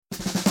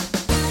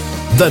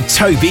The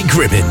Toby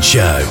Gribbin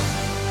Show.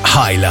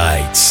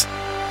 Highlights.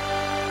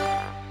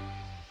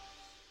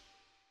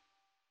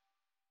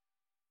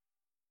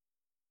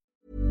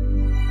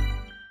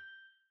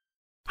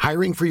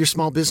 Hiring for your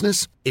small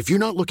business? If you're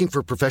not looking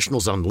for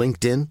professionals on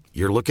LinkedIn,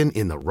 you're looking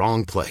in the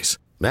wrong place.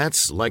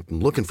 That's like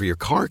looking for your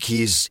car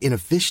keys in a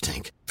fish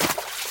tank.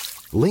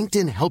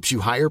 LinkedIn helps you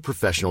hire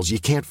professionals you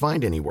can't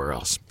find anywhere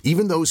else,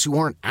 even those who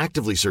aren't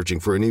actively searching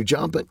for a new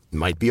job but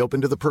might be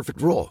open to the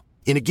perfect role.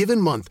 In a given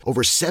month,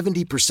 over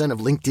 70% of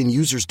LinkedIn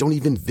users don't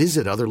even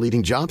visit other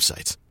leading job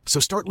sites. So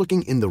start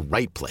looking in the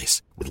right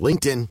place. With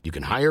LinkedIn, you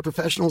can hire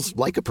professionals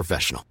like a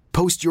professional.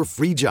 Post your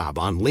free job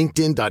on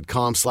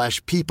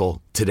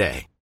linkedin.com/people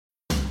today.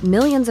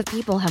 Millions of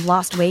people have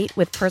lost weight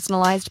with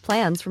personalized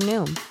plans from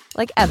Noom.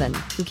 Like Evan,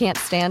 who can't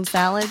stand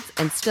salads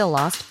and still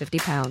lost 50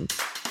 pounds.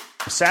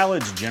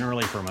 Salads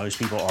generally for most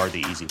people are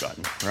the easy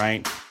button,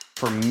 right?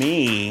 For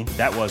me,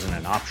 that wasn't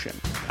an option.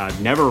 I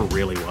never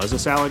really was a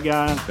salad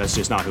guy. That's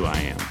just not who I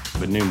am.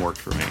 But Noom worked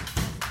for me.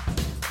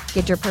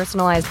 Get your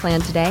personalized plan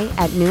today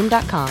at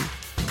Noom.com.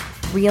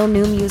 Real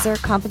Noom user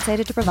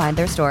compensated to provide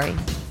their story.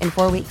 In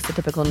 4 weeks, the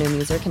typical Noom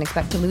user can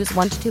expect to lose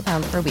 1 to 2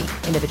 pounds per week.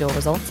 Individual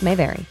results may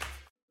vary.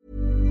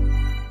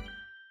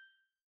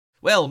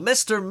 Well,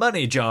 Mr.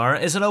 Moneyjar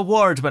is an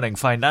award-winning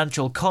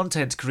financial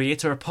content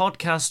creator,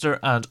 podcaster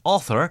and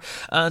author,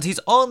 and he's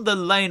on the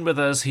line with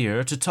us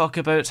here to talk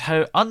about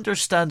how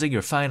understanding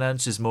your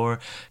finances more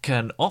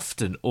can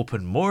often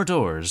open more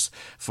doors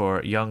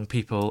for young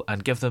people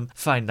and give them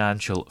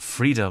financial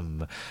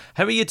freedom.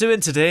 How are you doing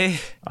today?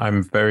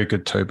 I'm very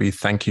good, Toby.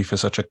 Thank you for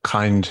such a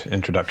kind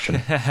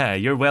introduction.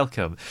 You're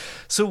welcome.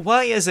 So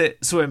why is it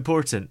so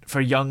important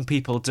for young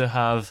people to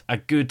have a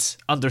good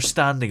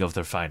understanding of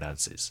their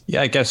finances?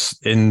 Yeah, I guess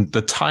in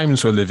the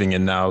times we're living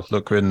in now,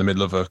 look, we're in the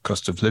middle of a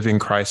cost of living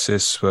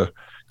crisis. We're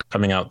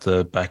coming out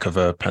the back of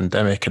a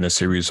pandemic and a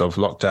series of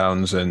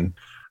lockdowns, and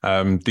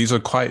these are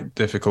quite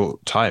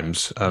difficult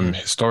times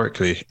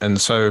historically. And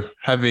so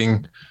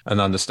having an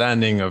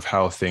understanding of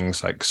how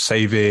things like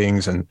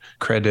savings and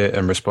credit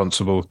and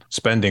responsible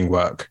spending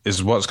work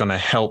is what's going to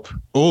help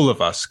all of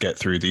us get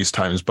through these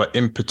times, but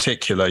in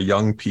particular,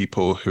 young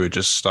people who are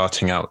just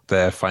starting out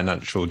their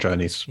financial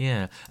journeys.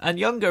 Yeah, and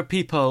younger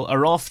people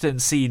are often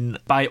seen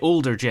by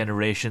older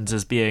generations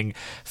as being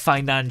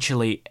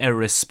financially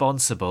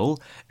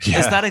irresponsible. Yeah.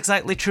 Is that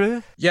exactly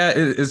true? Yeah,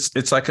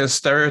 it's like a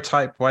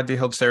stereotype, widely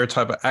held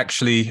stereotype, but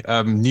actually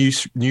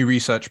new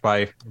research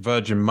by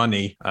Virgin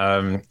Money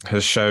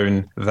has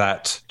shown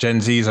that Gen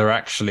Zs are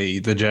actually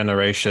the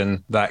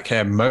generation that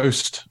care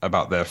most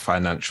about their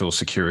financial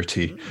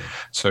security.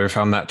 So we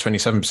found that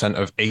 27%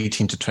 of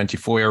 18 to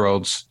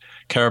 24-year-olds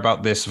care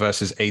about this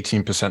versus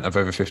 18% of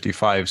over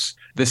 55s.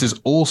 This is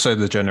also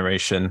the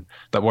generation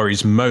that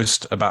worries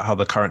most about how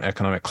the current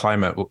economic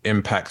climate will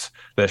impact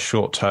their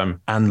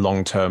short-term and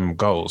long-term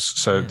goals.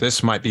 So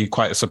this might be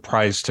quite a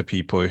surprise to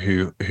people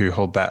who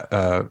hold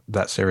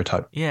that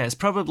stereotype. Yeah, it's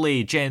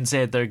probably Gen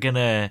Z they're going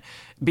to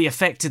be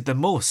affected the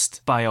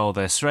most by all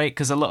this, right?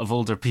 Because a lot of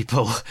older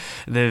people,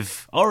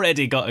 they've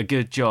already got a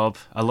good job,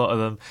 a lot of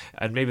them,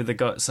 and maybe they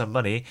got some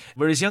money.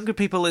 Whereas younger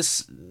people,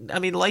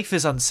 life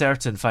is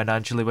uncertain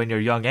financially when you're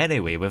young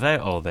anyway, without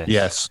all this.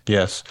 Yes.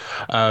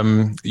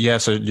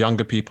 So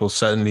younger people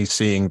certainly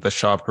seeing the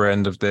sharper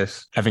end of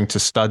this, having to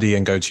study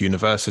and go to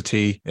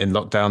university in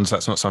lockdowns.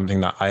 That's not something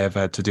that I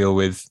ever had to deal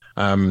with.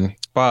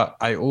 But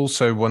I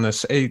also want to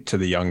say to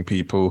the young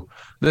people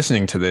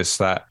listening to this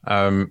that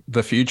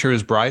the future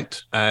is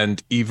bright.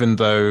 And even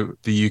though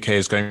the UK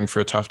is going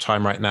through a tough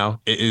time right now,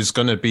 it is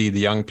going to be the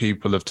young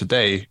people of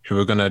today who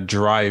are going to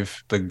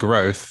drive the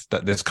growth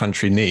that this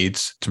country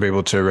needs to be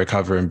able to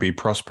recover and be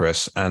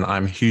prosperous. And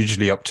I'm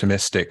hugely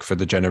optimistic for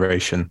the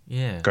generation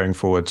going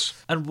forwards.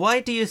 And why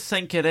do you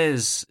think it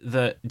is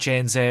that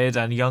Gen Z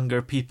and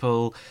younger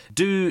people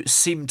do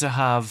seem to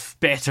have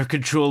better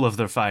control of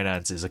their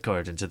finances,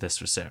 according to this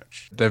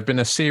research? There have been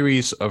a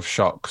series of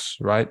shocks,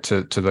 right,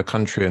 to the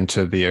country and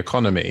to the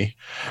economy.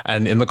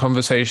 And in the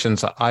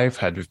conversations that I've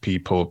had with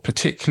people,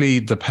 particularly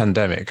the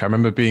pandemic, I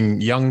remember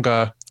being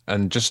younger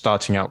and just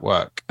starting out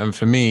work. And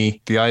for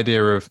me, the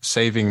idea of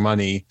saving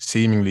money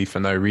seemingly for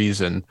no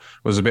reason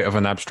was a bit of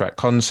an abstract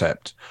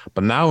concept.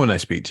 But now when I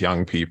speak to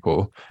young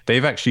people,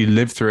 they've actually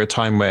lived through a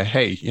time where,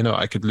 hey,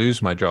 I could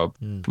lose my job.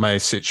 My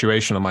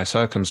situation or my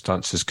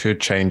circumstances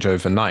could change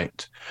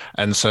overnight.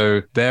 And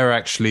so they're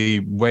actually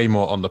way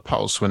more on the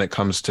pulse when it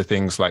comes to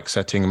things like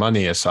setting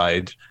money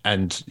aside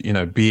and,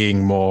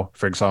 being more,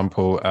 for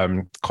example,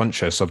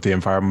 conscious of the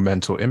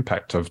environmental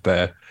impact of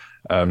their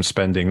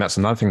spending. That's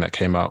another thing that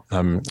came out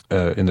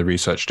in the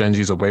research. Gen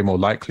Zs are way more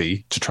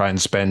likely to try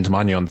and spend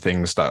money on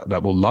things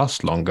that will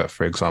last longer,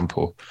 for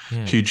example.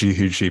 Hugely,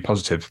 hugely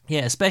positive.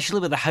 Yeah, especially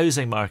with the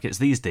housing markets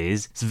these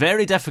days. It's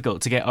very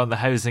difficult to get on the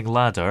housing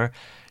ladder.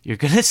 you're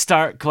going to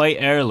start quite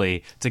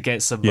early to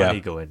get some money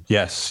going.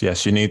 Yes.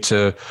 You need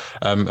to,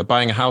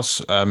 buying a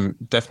house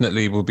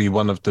definitely will be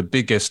one of the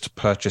biggest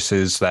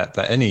purchases that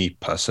any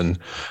person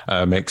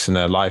makes in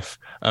their life.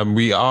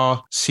 We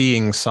are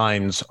seeing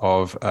signs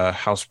of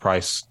house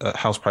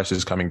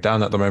prices coming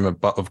down at the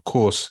moment, but of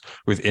course,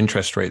 with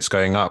interest rates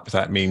going up,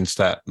 that means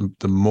that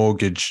the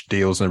mortgage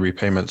deals and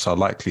repayments are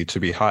likely to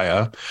be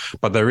higher.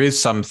 But there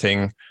is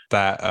something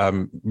that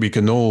we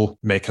can all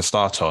make a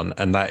start on,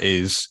 and that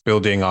is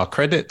building our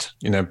credit,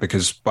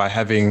 because by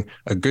having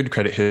a good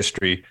credit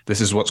history,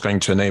 this is what's going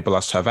to enable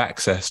us to have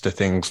access to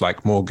things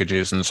like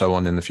mortgages and so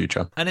on in the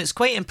future. And it's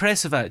quite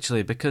impressive,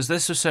 actually, because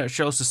this research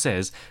also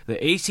says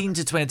that 18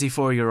 to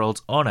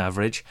 24-year-olds on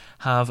average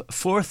have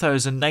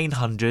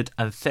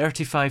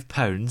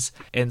 £4,935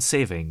 in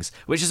savings,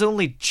 which is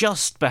only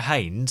just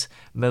behind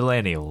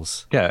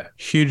millennials. Yeah,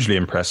 hugely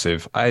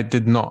impressive. I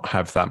did not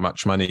have that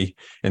much money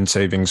in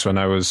savings when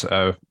I was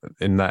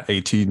when I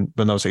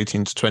was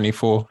 18 to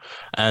 24.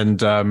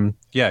 And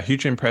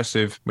hugely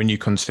impressive when you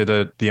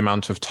consider the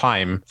amount of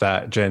time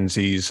that Gen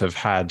Zs have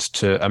had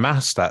to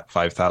amass that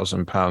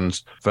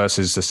 £5,000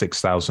 versus the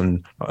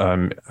 6,000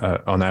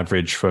 on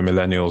average for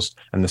millennials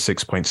and the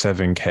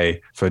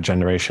 6.7K for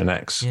Generation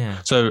X. Yeah.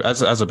 So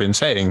as I've been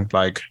saying,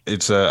 like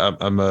it's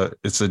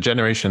a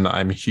generation that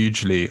I'm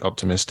hugely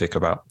optimistic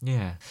about.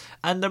 Yeah.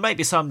 And there might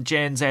be some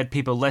Gen Z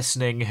people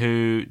listening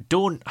who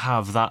don't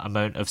have that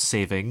amount of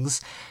savings.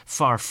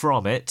 Far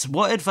from it.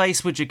 What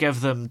advice would you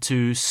give them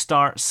to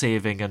start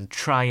saving and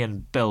try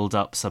and build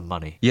up some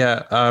money?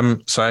 Yeah,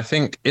 so I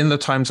think in the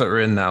times that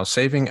we're in now,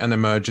 saving an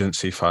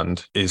emergency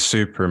fund is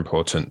super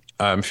important.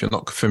 If you're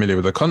not familiar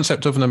with the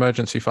concept of an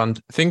emergency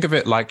fund, think of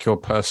it like your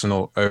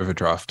personal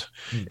overdraft.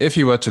 If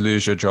you were to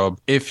lose your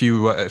job, if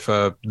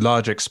a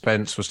large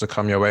expense was to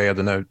come your way, I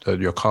don't know,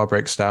 your car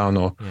breaks down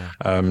or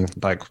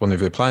like one of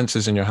the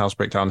appliances in your house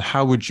break down,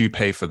 how would you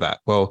pay for that?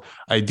 Well,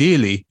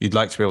 ideally, you'd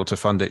like to be able to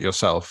fund it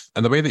yourself.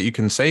 And the way that you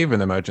can save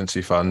an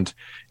emergency fund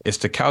is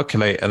to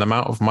calculate an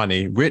amount of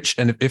money,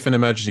 and if an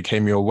emergency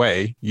came your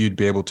way, you'd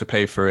be able to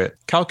pay for it.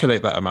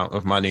 Calculate that amount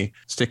of money,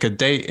 stick a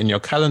date in your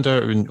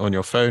calendar, on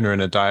your phone or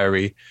in a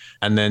diary,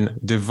 and then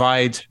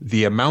divide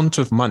the amount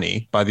of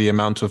money by the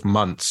amount of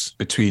months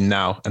between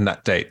now and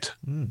that date.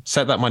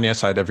 Set that money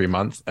aside every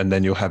month, and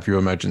then you'll have your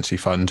emergency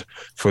fund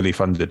fully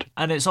funded.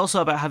 And it's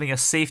also about having a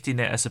safety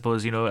net, I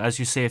suppose. As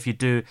you say, if you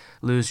do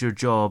lose your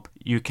job,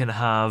 you can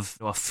have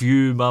a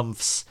few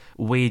months'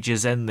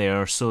 wages in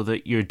there so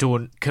that you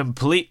don't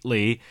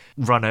completely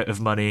run out of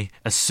money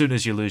as soon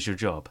as you lose your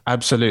job.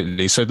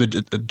 Absolutely. So the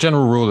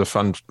general rule of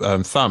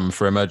thumb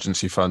for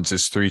emergency funds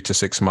is 3 to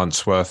 6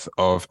 months worth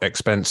of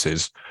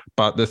expenses.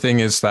 But the thing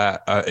is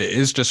that it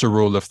is just a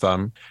rule of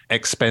thumb.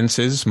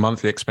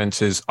 Monthly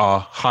expenses are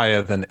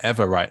higher than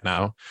ever right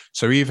now.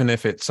 So even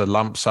if it's a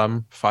lump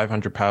sum,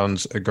 £500,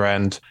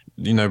 £1,000,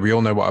 we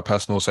all know what our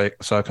personal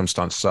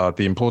circumstances are.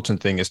 The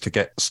important thing is to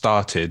get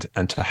started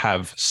and to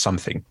have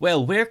something.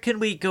 Well, where can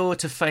we go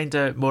to find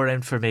out more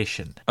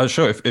information?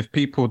 Sure. If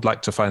people would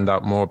like to find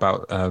out more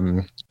about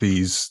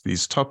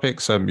these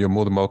topics, you're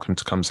more than welcome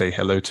to come say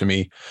hello to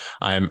me.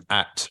 I am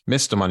at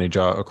Mr. Money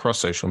Jar across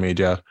social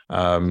media,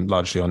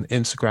 largely on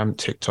Instagram,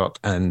 TikTok,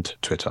 and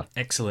Twitter.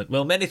 Excellent.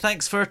 Well, many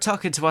thanks for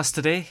talking to us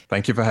today.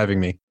 Thank you for having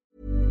me.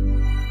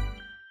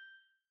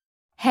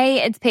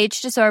 Hey, it's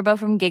Paige DeSorbo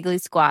from Giggly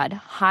Squad.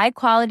 High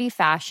quality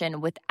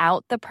fashion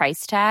without the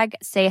price tag.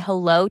 Say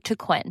hello to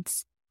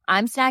Quince.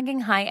 I'm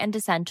snagging high-end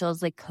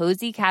essentials like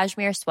cozy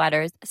cashmere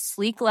sweaters,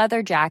 sleek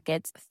leather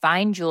jackets,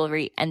 fine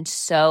jewelry, and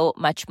so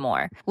much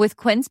more. With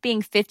Quince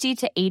being 50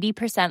 to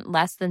 80%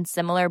 less than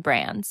similar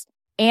brands.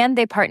 And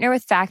they partner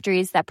with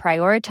factories that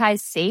prioritize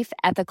safe,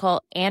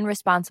 ethical, and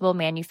responsible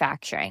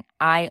manufacturing.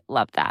 I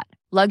love that.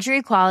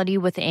 Luxury quality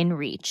within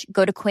reach.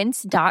 Go to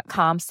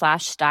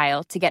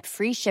quince.com/style to get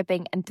free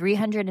shipping and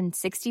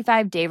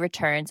 365-day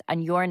returns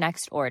on your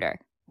next order.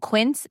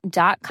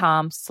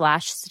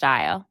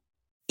 Quince.com/style.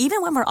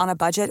 Even when we're on a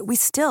budget, we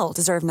still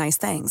deserve nice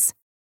things.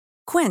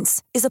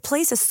 Quince is a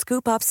place to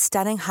scoop up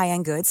stunning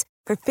high-end goods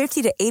for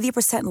 50 to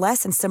 80%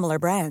 less than similar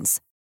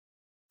brands.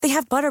 They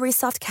have buttery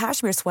soft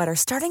cashmere sweaters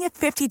starting at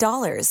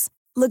 $50,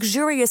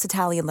 luxurious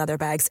Italian leather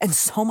bags, and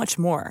so much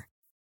more.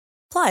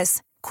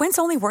 Plus, Quince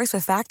only works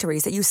with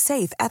factories that use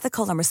safe,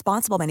 ethical, and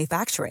responsible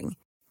manufacturing.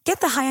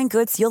 Get the high-end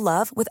goods you'll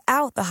love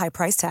without the high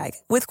price tag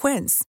with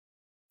Quince.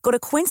 Go to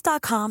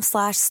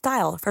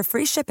quince.com/style for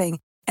free shipping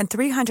and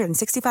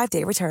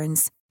 365-day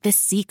returns. The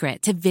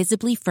secret to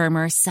visibly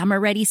firmer,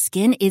 summer-ready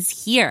skin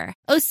is here.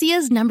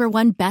 Osea's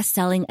 #1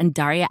 best-selling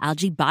Undaria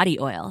Algae Body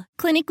Oil.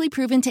 Clinically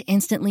proven to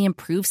instantly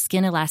improve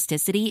skin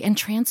elasticity and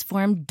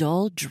transform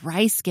dull,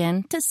 dry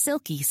skin to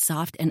silky,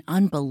 soft, and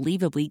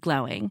unbelievably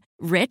glowing.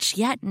 Rich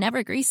yet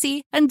never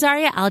greasy,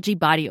 Undaria Algae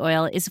Body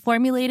Oil is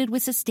formulated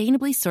with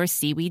sustainably sourced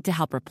seaweed to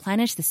help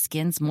replenish the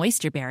skin's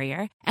moisture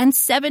barrier and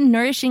 7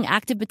 nourishing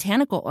active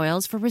botanical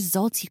oils for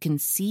results you can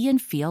see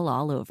and feel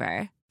all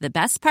over. The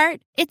best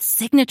part? Its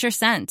signature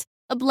scent.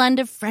 A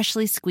blend of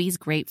freshly squeezed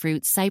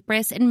grapefruit,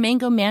 cypress, and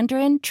mango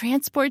mandarin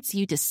transports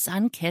you to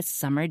sun-kissed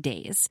summer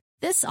days.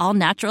 This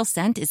all-natural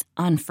scent is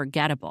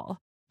unforgettable.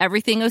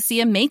 Everything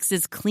Osea makes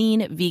is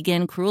clean,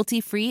 vegan,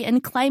 cruelty-free,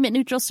 and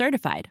climate-neutral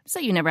certified,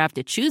 so you never have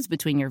to choose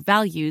between your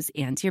values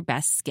and your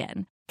best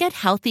skin. Get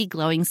healthy,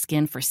 glowing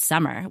skin for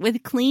summer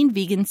with clean,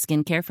 vegan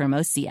skincare from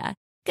Osea.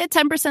 Get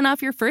 10%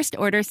 off your first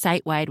order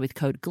site-wide with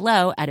code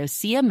GLOW at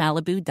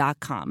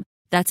OseaMalibu.com.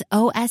 That's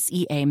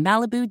OSEA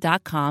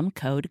Malibu.com,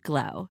 code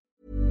GLOW.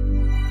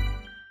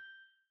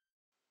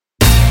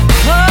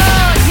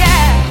 Oh,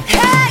 yeah!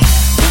 Hey!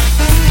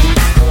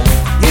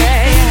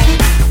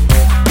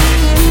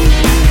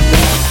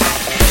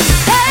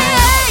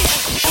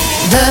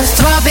 The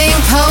throbbing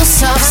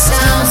pulse